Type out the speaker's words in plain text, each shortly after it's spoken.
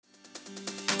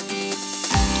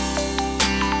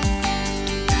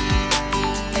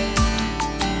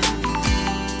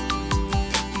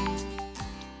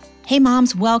Hey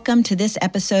moms, welcome to this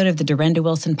episode of the Durenda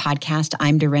Wilson podcast.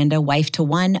 I'm Durenda, wife to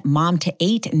 1, mom to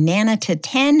 8, nana to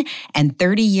 10, and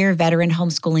 30-year veteran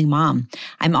homeschooling mom.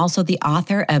 I'm also the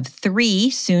author of 3,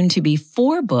 soon to be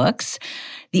 4 books: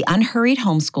 The Unhurried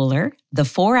Homeschooler, The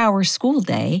 4-Hour School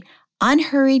Day,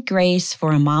 Unhurried Grace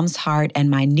for a Mom's Heart, and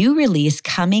my new release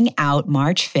coming out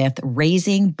March 5th,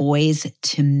 Raising Boys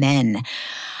to Men.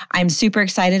 I'm super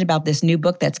excited about this new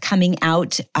book that's coming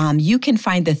out. You can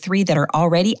find the 3 that are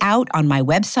already out on my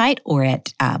website, or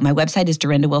at my website is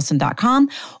durendawilson.com,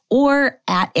 or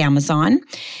at Amazon.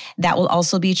 That will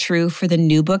also be true for the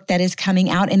new book that is coming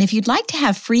out. And if you'd like to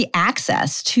have free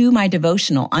access to my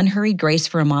devotional, Unhurried Grace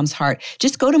for a Mom's Heart,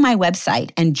 just go to my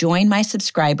website and join my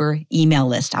subscriber email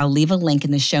list. I'll leave a link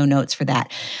in the show notes for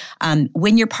that.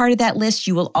 When you're part of that list,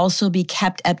 you will also be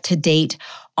kept up to date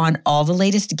on all the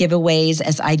latest giveaways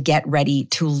as I get ready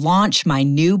to launch my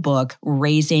new book,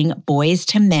 Raising Boys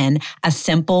to Men, a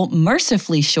simple,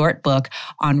 mercifully short book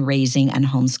on raising and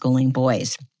homeschooling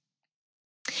boys.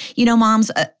 You know,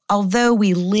 moms, although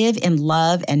we live in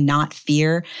love and not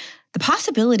fear, the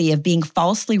possibility of being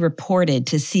falsely reported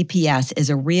to CPS is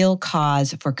a real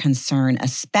cause for concern,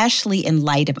 especially in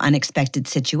light of unexpected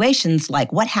situations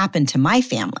like what happened to my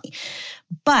family.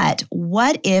 But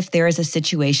what if there is a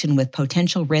situation with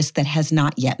potential risk that has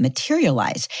not yet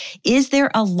materialized? Is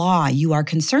there a law you are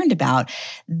concerned about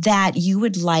that you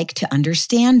would like to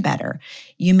understand better?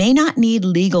 You may not need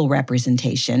legal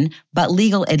representation, but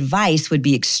legal advice would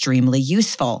be extremely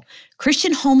useful.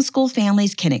 Christian homeschool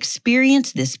families can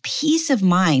experience this peace of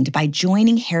mind by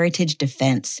joining Heritage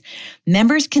Defense.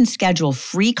 Members can schedule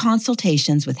free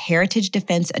consultations with Heritage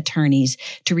Defense attorneys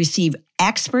to receive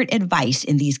expert advice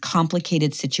in these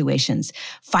complicated situations.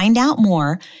 Find out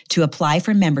more to apply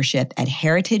for membership at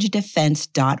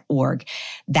heritagedefense.org.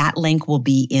 That link will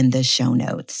be in the show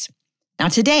notes. Now,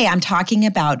 today I'm talking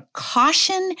about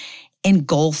caution in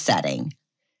goal setting.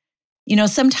 You know,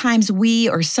 sometimes we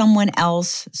or someone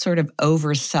else sort of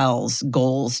oversells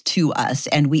goals to us,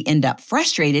 and we end up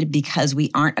frustrated because we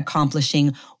aren't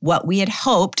accomplishing what we had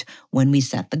hoped when we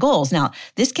set the goals. Now,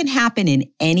 this can happen in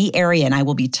any area, and I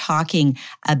will be talking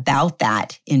about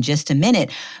that in just a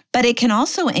minute, but it can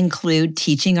also include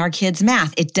teaching our kids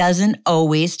math. It doesn't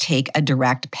always take a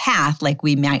direct path like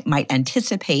we might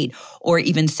anticipate or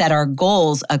even set our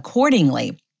goals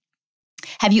accordingly.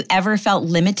 Have you ever felt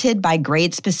limited by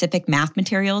grade-specific math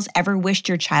materials? Ever wished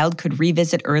your child could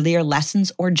revisit earlier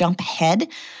lessons or jump ahead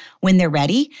when they're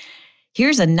ready?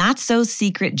 Here's a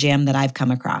not-so-secret gem that I've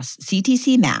come across: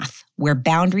 CTC Math, where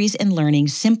boundaries in learning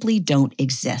simply don't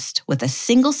exist. With a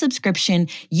single subscription,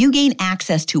 you gain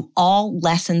access to all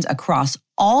lessons across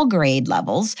all grade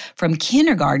levels, from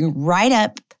kindergarten right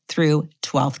up through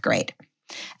 12th grade.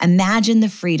 Imagine the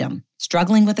freedom.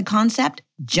 Struggling with a concept?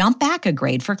 Jump back a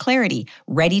grade for clarity.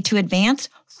 Ready to advance?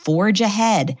 Forge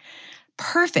ahead.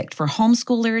 Perfect for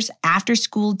homeschoolers,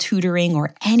 after-school tutoring,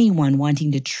 or anyone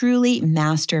wanting to truly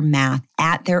master math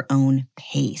at their own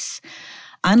pace.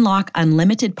 Unlock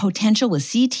unlimited potential with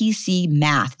CTC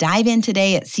Math. Dive in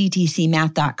today at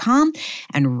ctcmath.com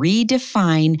and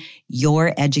redefine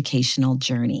your educational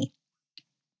journey.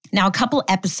 Now, a couple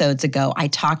episodes ago, I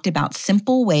talked about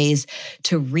simple ways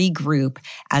to regroup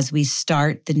as we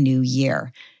start the new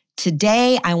year.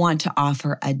 Today, I want to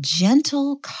offer a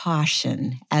gentle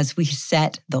caution as we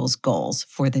set those goals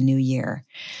for the new year.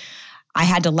 I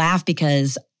had to laugh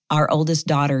because our oldest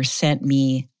daughter sent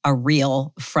me a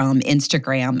reel from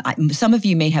Instagram. Some of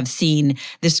you may have seen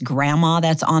this grandma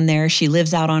that's on there. She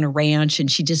lives out on a ranch, and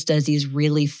she just does these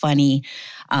really funny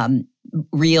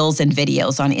reels and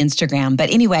videos on Instagram.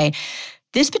 But anyway,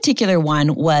 this particular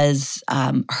one was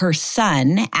her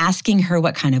son asking her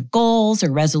what kind of goals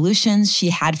or resolutions she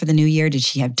had for the new year. Did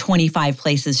she have 25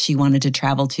 places she wanted to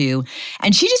travel to?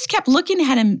 And she just kept looking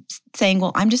at him saying,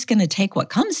 well, I'm just going to take what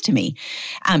comes to me.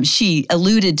 She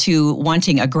alluded to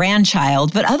wanting a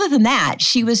grandchild, but other than that,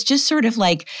 she was just sort of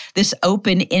like this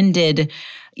open-ended,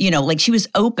 like she was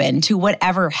open to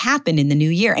whatever happened in the new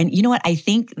year. And you know what? I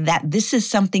think that this is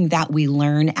something that we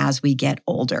learn as we get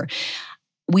older.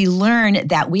 We learn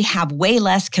that we have way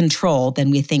less control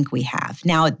than we think we have.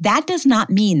 Now, that does not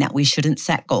mean that we shouldn't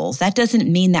set goals. That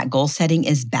doesn't mean that goal setting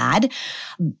is bad.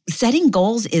 Setting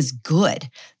goals is good.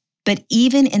 But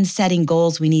even in setting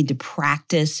goals, we need to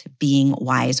practice being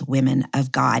wise women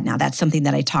of God. Now, that's something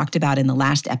that I talked about in the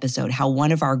last episode, how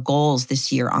one of our goals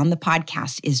this year on the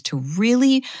podcast is to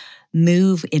really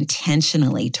move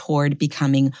intentionally toward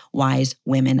becoming wise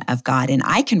women of God. And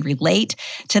I can relate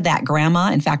to that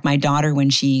grandma. In fact, my daughter, when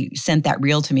she sent that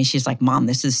reel to me, she's like, Mom,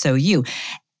 this is so you.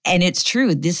 And it's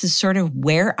true. This is sort of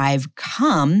where I've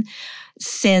come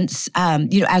since,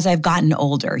 as I've gotten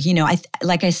older.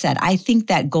 Like I said, I think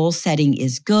that goal setting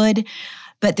is good,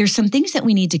 but there's some things that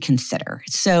we need to consider.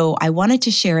 So I wanted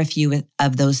to share a few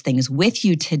of those things with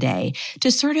you today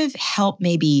to sort of help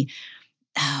maybe,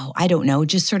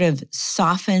 just sort of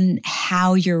soften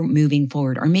how you're moving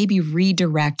forward, or maybe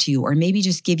redirect you, or maybe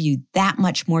just give you that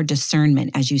much more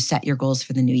discernment as you set your goals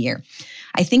for the new year.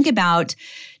 I think about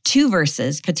two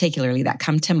verses particularly that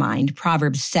come to mind.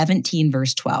 Proverbs 17,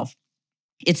 verse 12.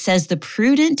 It says, "The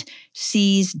prudent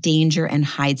sees danger and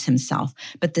hides himself,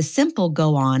 but the simple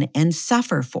go on and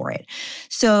suffer for it."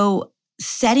 So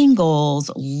setting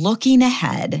goals, looking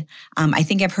ahead. I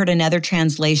think I've heard another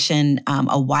translation,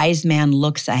 a wise man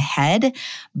looks ahead,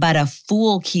 but a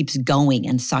fool keeps going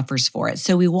and suffers for it.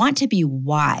 So we want to be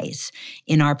wise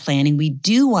in our planning. We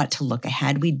do want to look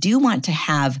ahead. We do want to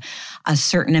have a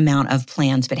certain amount of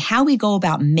plans, but how we go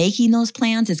about making those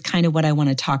plans is kind of what I want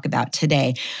to talk about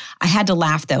today. I had to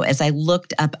laugh though, as I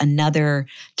looked up another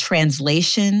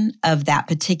translation of that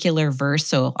particular verse.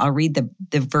 So I'll read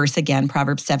the verse again.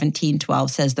 Proverbs 17:12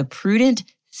 says, "The prudent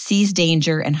sees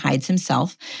danger and hides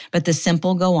himself, but the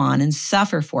simple go on and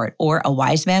suffer for it." Or, "A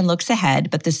wise man looks ahead,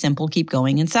 but the simple keep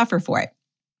going and suffer for it."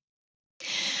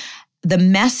 The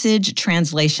Message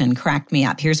translation cracked me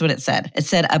up. Here's what it said. It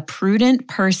said, "A prudent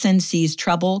person sees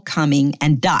trouble coming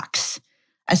and ducks.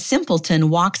 A simpleton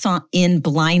walks in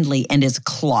blindly and is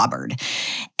clobbered."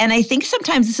 And I think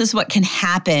sometimes this is what can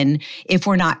happen if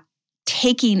we're not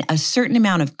taking a certain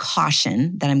amount of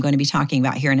caution that I'm going to be talking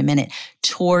about here in a minute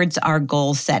towards our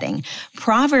goal setting.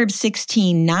 Proverbs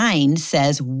 16:9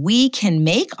 says we can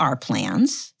make our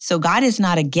plans. So God is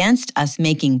not against us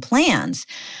making plans,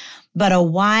 but a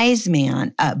wise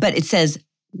man, but it says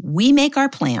we make our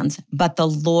plans, but the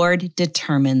Lord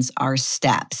determines our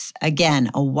steps. Again,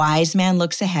 a wise man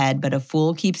looks ahead, but a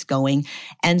fool keeps going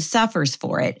and suffers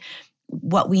for it.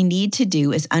 What we need to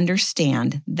do is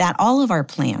understand that all of our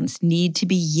plans need to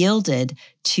be yielded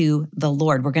to the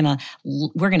Lord. We're going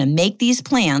to make these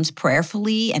plans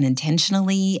prayerfully and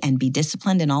intentionally and be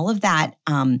disciplined and all of that.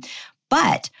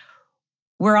 But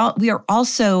we are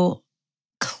also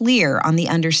clear on the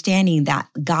understanding that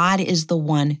God is the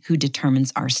one who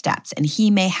determines our steps, and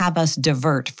He may have us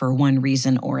divert for one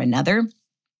reason or another.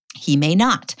 He may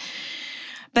not.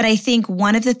 But I think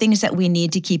one of the things that we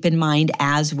need to keep in mind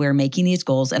as we're making these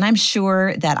goals, and I'm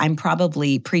sure that I'm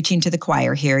probably preaching to the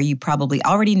choir here, you probably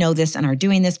already know this and are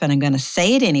doing this, but I'm going to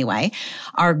say it anyway,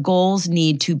 our goals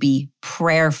need to be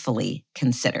prayerfully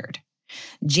considered.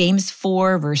 James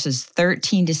 4, verses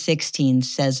 13 to 16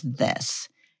 says this,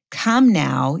 "Come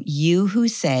now, you who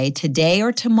say, today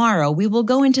or tomorrow we will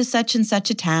go into such and such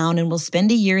a town and we'll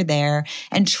spend a year there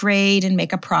and trade and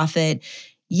make a profit.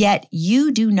 Yet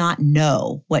you do not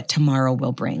know what tomorrow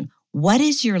will bring. What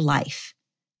is your life?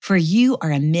 For you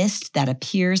are a mist that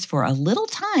appears for a little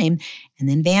time and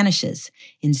then vanishes.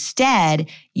 Instead,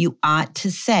 you ought to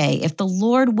say, if the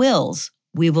Lord wills,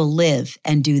 we will live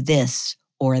and do this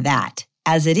or that.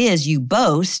 As it is, you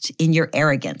boast in your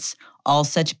arrogance. All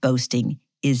such boasting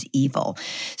is evil."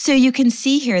 So you can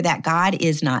see here that God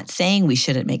is not saying we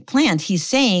shouldn't make plans. He's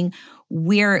saying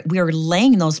we're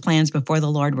laying those plans before the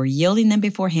Lord. We're yielding them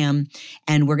before Him,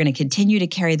 and we're going to continue to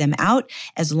carry them out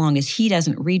as long as He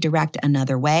doesn't redirect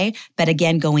another way. But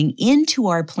again, going into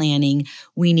our planning,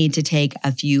 we need to take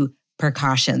a few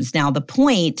precautions. Now, the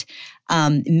point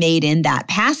made in that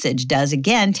passage does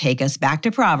again take us back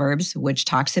to Proverbs, which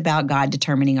talks about God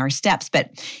determining our steps.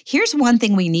 But here's one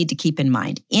thing we need to keep in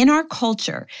mind. In our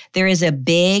culture, there is a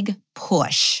big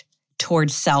push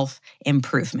towards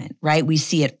self-improvement, right? We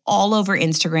see it all over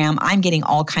Instagram. I'm getting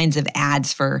all kinds of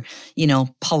ads for,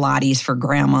 Pilates for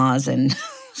grandmas and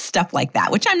stuff like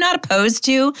that, which I'm not opposed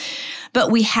to.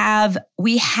 But we have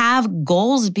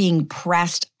goals being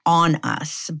pressed on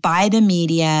us by the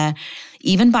media,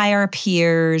 even by our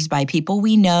peers, by people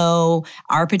we know,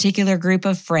 our particular group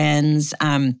of friends,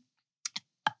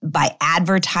 by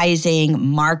advertising,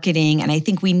 marketing. And I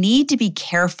think we need to be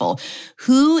careful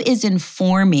who is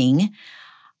informing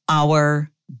our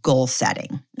goal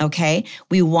setting, okay?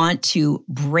 We want to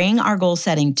bring our goal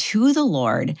setting to the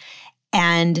Lord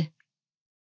and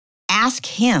ask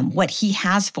Him what He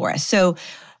has for us. So,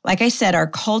 like I said, our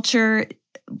culture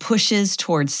pushes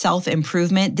towards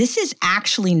self-improvement. This is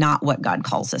actually not what God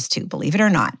calls us to, believe it or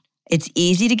not. It's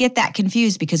easy to get that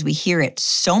confused because we hear it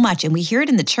so much, and we hear it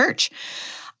in the church.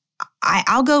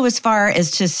 I'll go as far as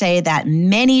to say that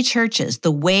many churches,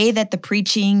 the way that the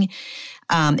preaching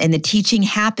and the teaching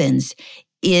happens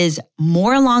is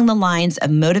more along the lines of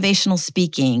motivational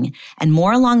speaking and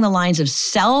more along the lines of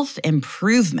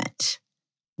self-improvement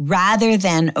rather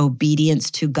than obedience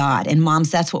to God. And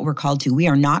moms, that's what we're called to. We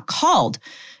are not called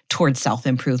towards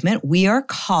self-improvement. We are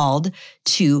called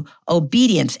to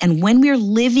obedience. And when we're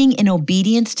living in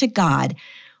obedience to God,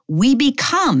 we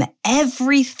become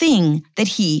everything that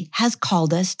He has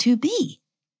called us to be.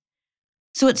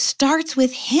 So it starts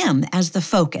with Him as the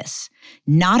focus,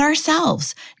 not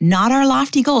ourselves, not our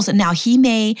lofty goals. And now He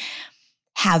may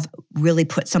have really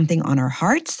put something on our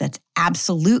hearts that's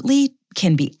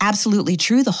can be absolutely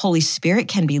true. The Holy Spirit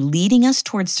can be leading us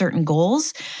towards certain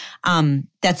goals.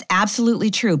 That's absolutely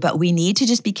true. But we need to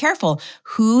just be careful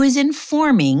who is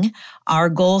informing our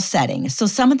goal setting. So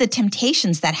some of the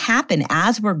temptations that happen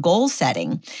as we're goal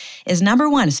setting is, number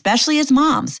one, especially as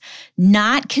moms,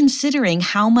 not considering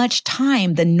how much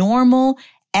time the normal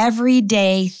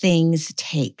everyday things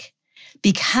take.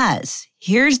 Because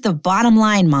here's the bottom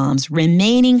line, moms,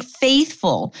 remaining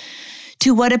faithful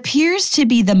to what appears to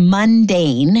be the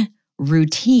mundane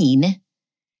routine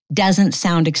doesn't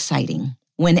sound exciting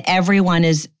when everyone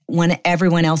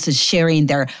else is sharing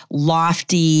their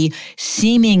lofty,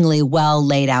 seemingly well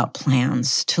laid out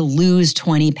plans to lose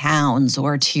 20 pounds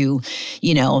or to,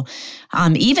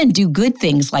 even do good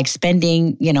things like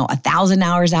spending, 1,000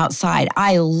 hours outside.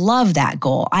 I love that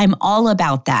goal. I'm all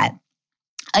about that.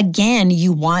 Again,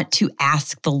 you want to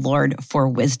ask the Lord for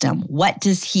wisdom. What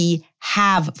does He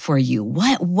have for you?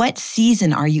 What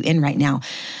season are you in right now?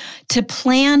 To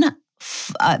plan,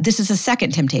 this is a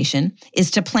second temptation, is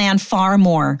to plan far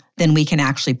more than we can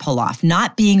actually pull off,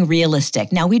 not being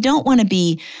realistic. Now, we don't want to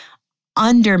be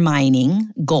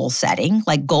undermining goal setting.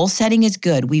 Like, goal setting is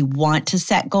good. We want to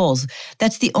set goals.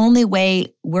 That's the only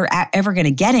way we're ever going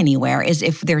to get anywhere, is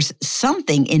if there's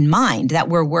something in mind that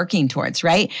we're working towards,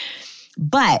 right?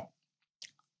 But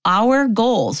our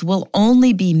goals will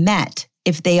only be met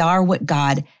if they are what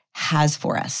God has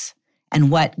for us.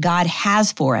 And what God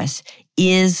has for us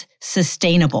is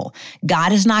sustainable.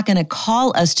 God is not going to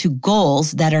call us to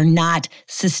goals that are not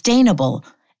sustainable.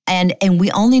 And we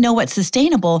only know what's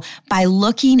sustainable by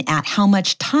looking at how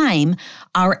much time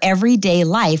our everyday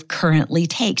life currently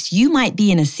takes. You might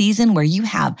be in a season where you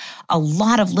have a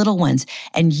lot of little ones,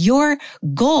 and your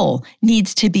goal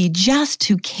needs to be just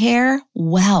to care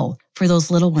well for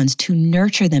those little ones, to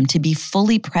nurture them, to be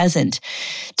fully present,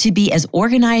 to be as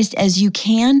organized as you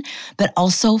can, but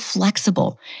also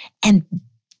flexible. And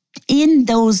in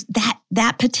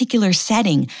that particular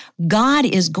setting, God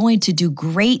is going to do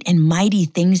great and mighty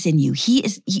things in you. He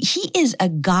is a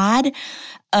God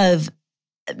of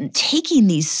taking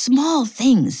these small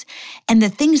things and the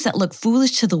things that look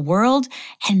foolish to the world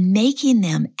and making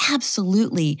them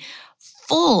absolutely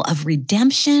full of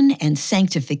redemption and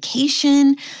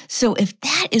sanctification. So if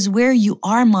that is where you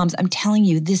are, moms, I'm telling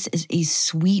you, this is a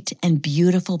sweet and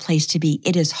beautiful place to be.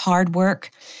 It is hard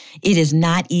work. It is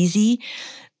not easy.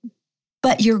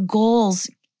 But your goals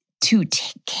to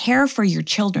care for your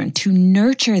children, to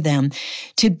nurture them,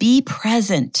 to be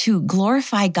present, to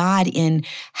glorify God in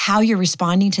how you're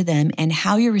responding to them and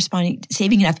how you're responding,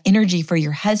 saving enough energy for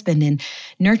your husband and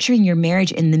nurturing your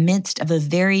marriage in the midst of a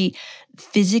very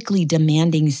physically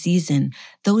demanding season.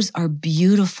 Those are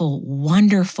beautiful,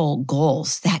 wonderful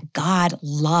goals that God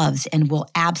loves and will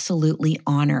absolutely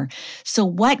honor. So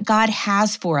what God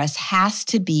has for us has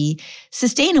to be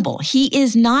sustainable. He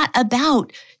is not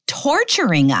about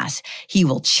torturing us. He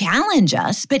will challenge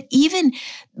us, but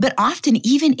often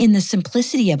even in the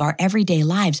simplicity of our everyday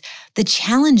lives, the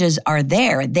challenges are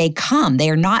there. They come. They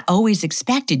are not always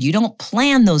expected. You don't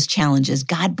plan those challenges.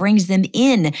 God brings them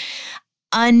in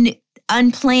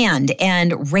unplanned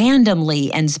and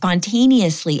randomly and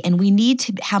spontaneously. And we need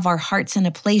to have our hearts in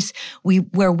a place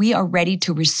where we are ready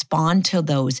to respond to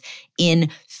those in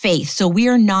faith. So we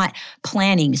are not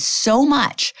planning so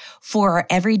much for our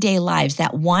everyday lives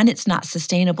that, one, it's not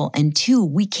sustainable, and two,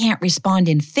 we can't respond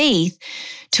in faith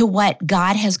to what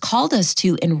God has called us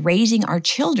to in raising our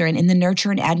children in the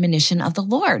nurture and admonition of the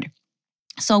Lord.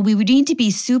 So we would need to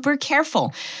be super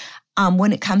careful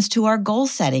when it comes to our goal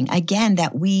setting, again,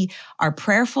 that we are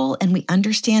prayerful and we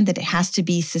understand that it has to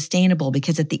be sustainable,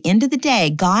 because at the end of the day,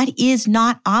 God is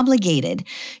not obligated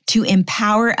to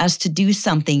empower us to do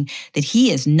something that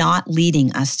He is not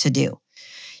leading us to do.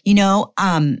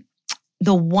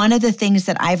 One of the things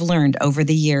that I've learned over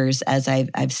the years as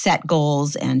I've set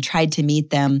goals and tried to meet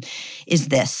them is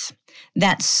this: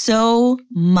 that so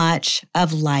much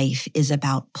of life is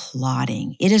about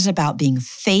plodding. It is about being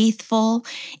faithful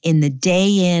in the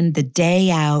day in, the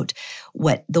day out,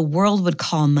 what the world would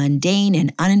call mundane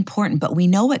and unimportant. But we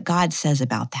know what God says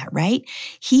about that, right?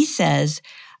 He says,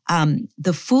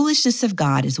 the foolishness of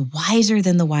God is wiser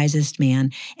than the wisest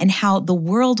man, and how the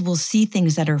world will see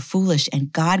things that are foolish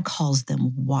and God calls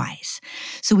them wise.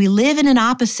 So we live in an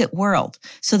opposite world.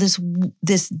 So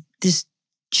this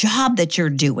job that you're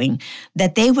doing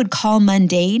that they would call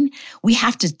mundane, we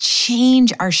have to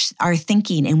change our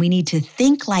thinking, and we need to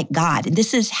think like God. And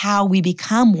this is how we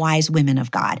become wise women of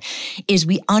God, is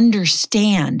we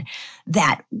understand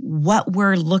that what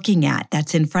we're looking at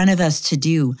that's in front of us to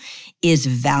do is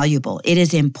valuable. It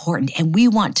is important. And we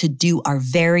want to do our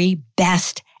very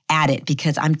best at it,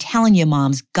 because I'm telling you,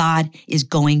 moms, God is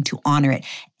going to honor it.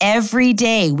 Every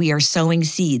day we are sowing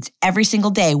seeds, every single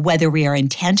day, whether we are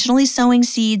intentionally sowing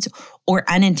seeds or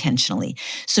unintentionally.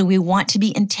 So we want to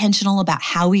be intentional about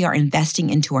how we are investing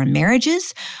into our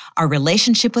marriages, our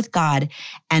relationship with God,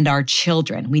 and our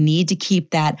children. We need to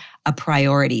keep that a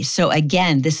priority. So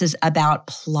again, this is about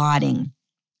plotting.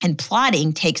 And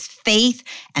plotting takes faith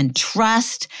and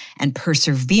trust and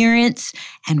perseverance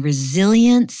and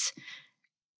resilience.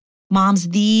 Moms,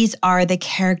 these are the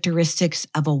characteristics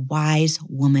of a wise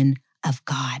woman of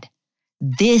God.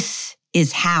 This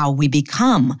is how we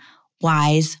become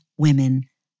wise women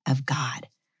of God.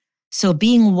 So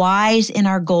being wise in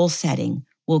our goal setting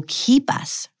will keep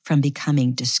us from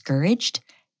becoming discouraged,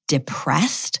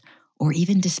 depressed, or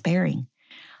even despairing.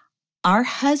 Our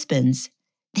husbands,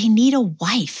 they need a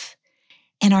wife,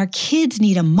 and our kids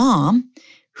need a mom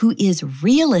who is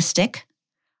realistic,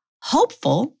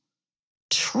 hopeful,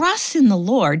 trusts in the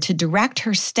Lord to direct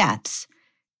her steps,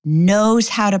 knows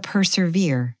how to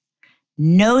persevere,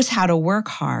 knows how to work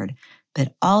hard,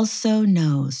 but also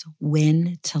knows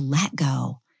when to let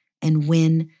go and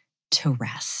when to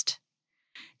rest.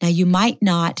 Now, you might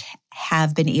not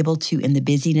have been able to, in the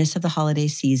busyness of the holiday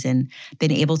season,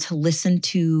 been able to listen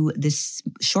to this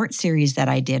short series that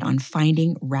I did on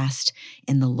finding rest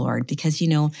in the Lord, because,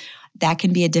 that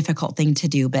can be a difficult thing to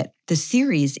do. But the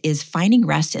series is finding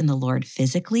rest in the Lord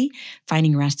physically,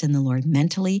 finding rest in the Lord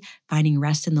mentally, finding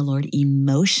rest in the Lord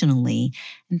emotionally,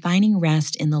 and finding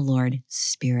rest in the Lord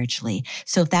spiritually.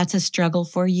 So if that's a struggle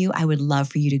for you, I would love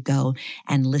for you to go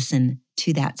and listen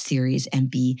to that series and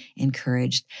be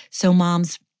encouraged. So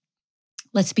moms,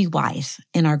 let's be wise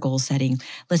in our goal setting.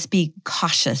 Let's be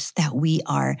cautious that we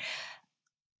are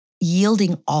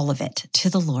yielding all of it to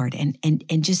the Lord and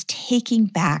just taking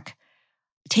back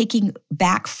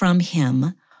from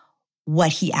Him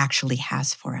what He actually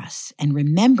has for us, and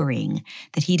remembering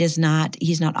that He's not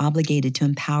obligated to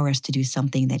empower us to do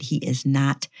something that He is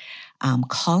not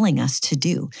calling us to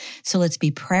do. So let's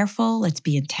be prayerful, let's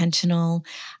be intentional,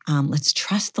 let's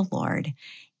trust the Lord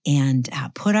and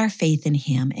put our faith in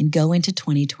Him and go into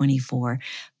 2024,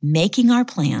 making our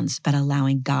plans, but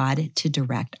allowing God to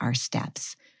direct our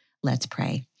steps. Let's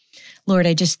pray. Lord,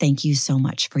 I just thank you so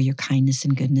much for your kindness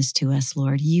and goodness to us,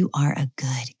 Lord. You are a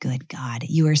good, good God.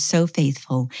 You are so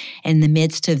faithful in the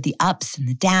midst of the ups and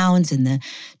the downs and the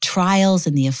trials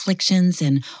and the afflictions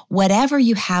and whatever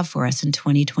you have for us in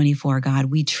 2024, God.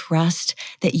 We trust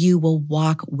that you will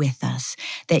walk with us,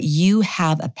 that you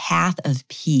have a path of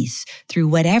peace through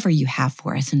whatever you have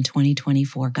for us in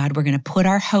 2024. God, we're going to put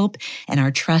our hope and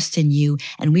our trust in you,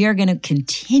 and we are going to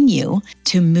continue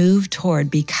to move toward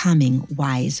becoming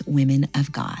wise women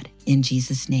of God. In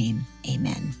Jesus' name,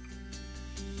 amen.